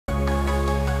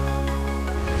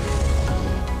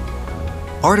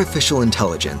Artificial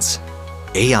intelligence,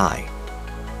 AI.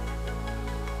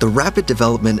 The rapid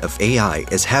development of AI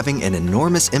is having an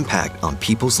enormous impact on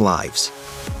people's lives.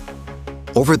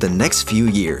 Over the next few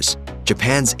years,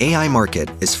 Japan's AI market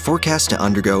is forecast to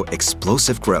undergo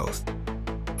explosive growth.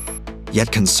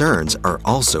 Yet concerns are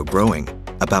also growing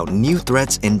about new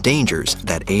threats and dangers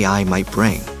that AI might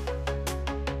bring.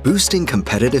 Boosting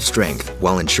competitive strength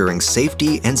while ensuring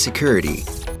safety and security,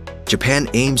 Japan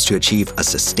aims to achieve a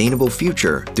sustainable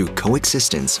future through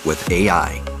coexistence with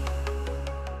AI.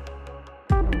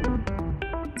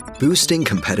 Boosting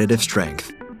competitive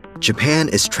strength. Japan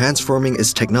is transforming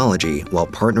its technology while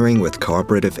partnering with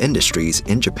cooperative industries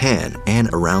in Japan and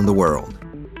around the world.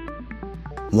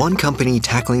 One company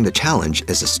tackling the challenge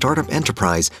is a startup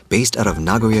enterprise based out of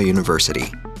Nagoya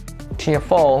University.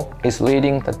 TFO is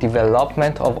leading the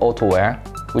development of AutoWare,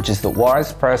 which is the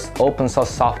world's first open-source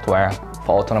software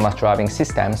for autonomous driving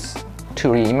systems to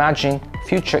reimagine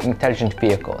future intelligent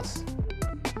vehicles.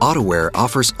 AutoWare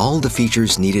offers all the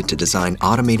features needed to design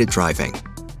automated driving.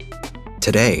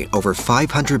 Today, over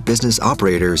 500 business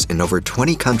operators in over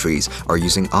 20 countries are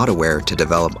using AutoWare to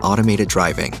develop automated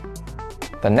driving.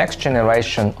 The next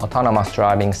generation autonomous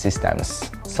driving systems,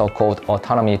 so-called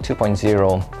Autonomy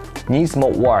 2.0, needs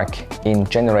more work in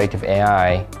generative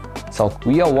AI. So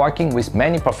we are working with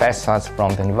many professors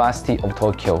from the University of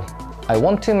Tokyo. I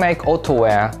want to make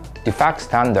AutoWare de facto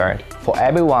standard for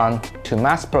everyone to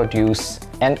mass produce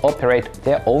and operate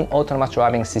their own autonomous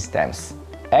driving systems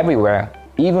everywhere,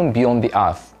 even beyond the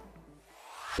Earth.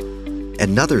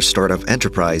 Another startup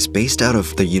enterprise based out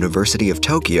of the University of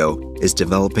Tokyo is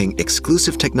developing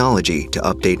exclusive technology to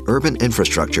update urban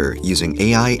infrastructure using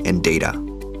AI and data.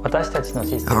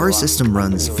 Our system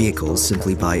runs vehicles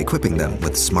simply by equipping them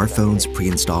with smartphones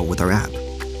pre-installed with our app.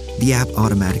 The app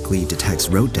automatically detects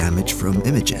road damage from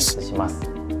images.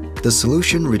 The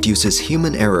solution reduces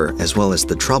human error as well as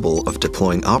the trouble of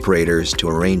deploying operators to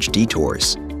arrange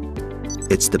detours.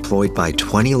 It's deployed by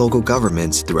 20 local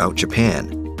governments throughout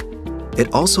Japan.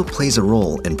 It also plays a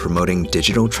role in promoting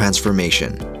digital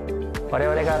transformation.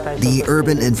 The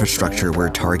urban infrastructure we're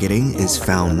targeting is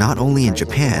found not only in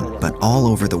Japan, but all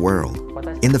over the world.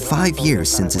 In the 5 years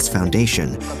since its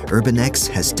foundation, UrbanX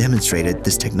has demonstrated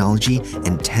this technology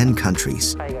in 10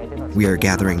 countries. We are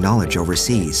gathering knowledge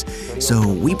overseas,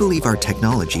 so we believe our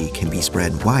technology can be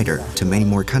spread wider to many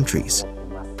more countries.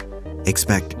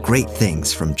 Expect great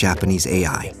things from Japanese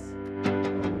AI.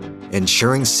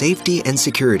 Ensuring safety and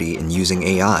security in using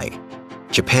AI,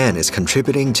 Japan is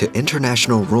contributing to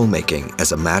international rulemaking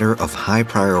as a matter of high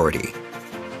priority.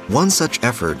 One such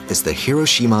effort is the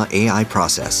Hiroshima AI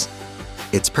process.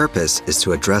 Its purpose is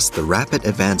to address the rapid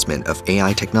advancement of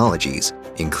AI technologies,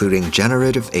 including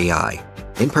generative AI,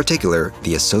 in particular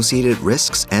the associated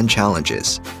risks and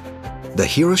challenges. The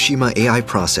Hiroshima AI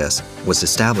process was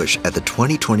established at the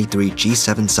 2023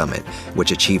 G7 Summit,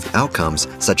 which achieved outcomes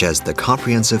such as the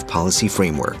Comprehensive Policy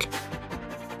Framework.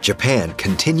 Japan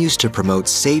continues to promote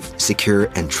safe, secure,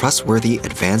 and trustworthy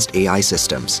advanced AI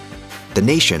systems. The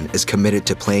nation is committed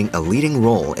to playing a leading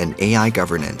role in AI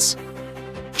governance.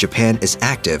 Japan is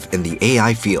active in the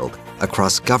AI field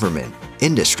across government,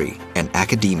 industry, and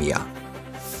academia.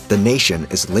 The nation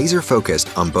is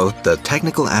laser-focused on both the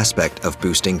technical aspect of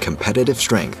boosting competitive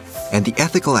strength and the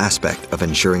ethical aspect of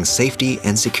ensuring safety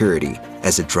and security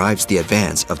as it drives the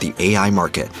advance of the AI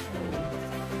market.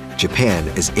 Japan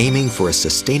is aiming for a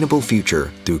sustainable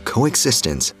future through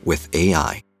coexistence with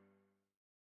AI.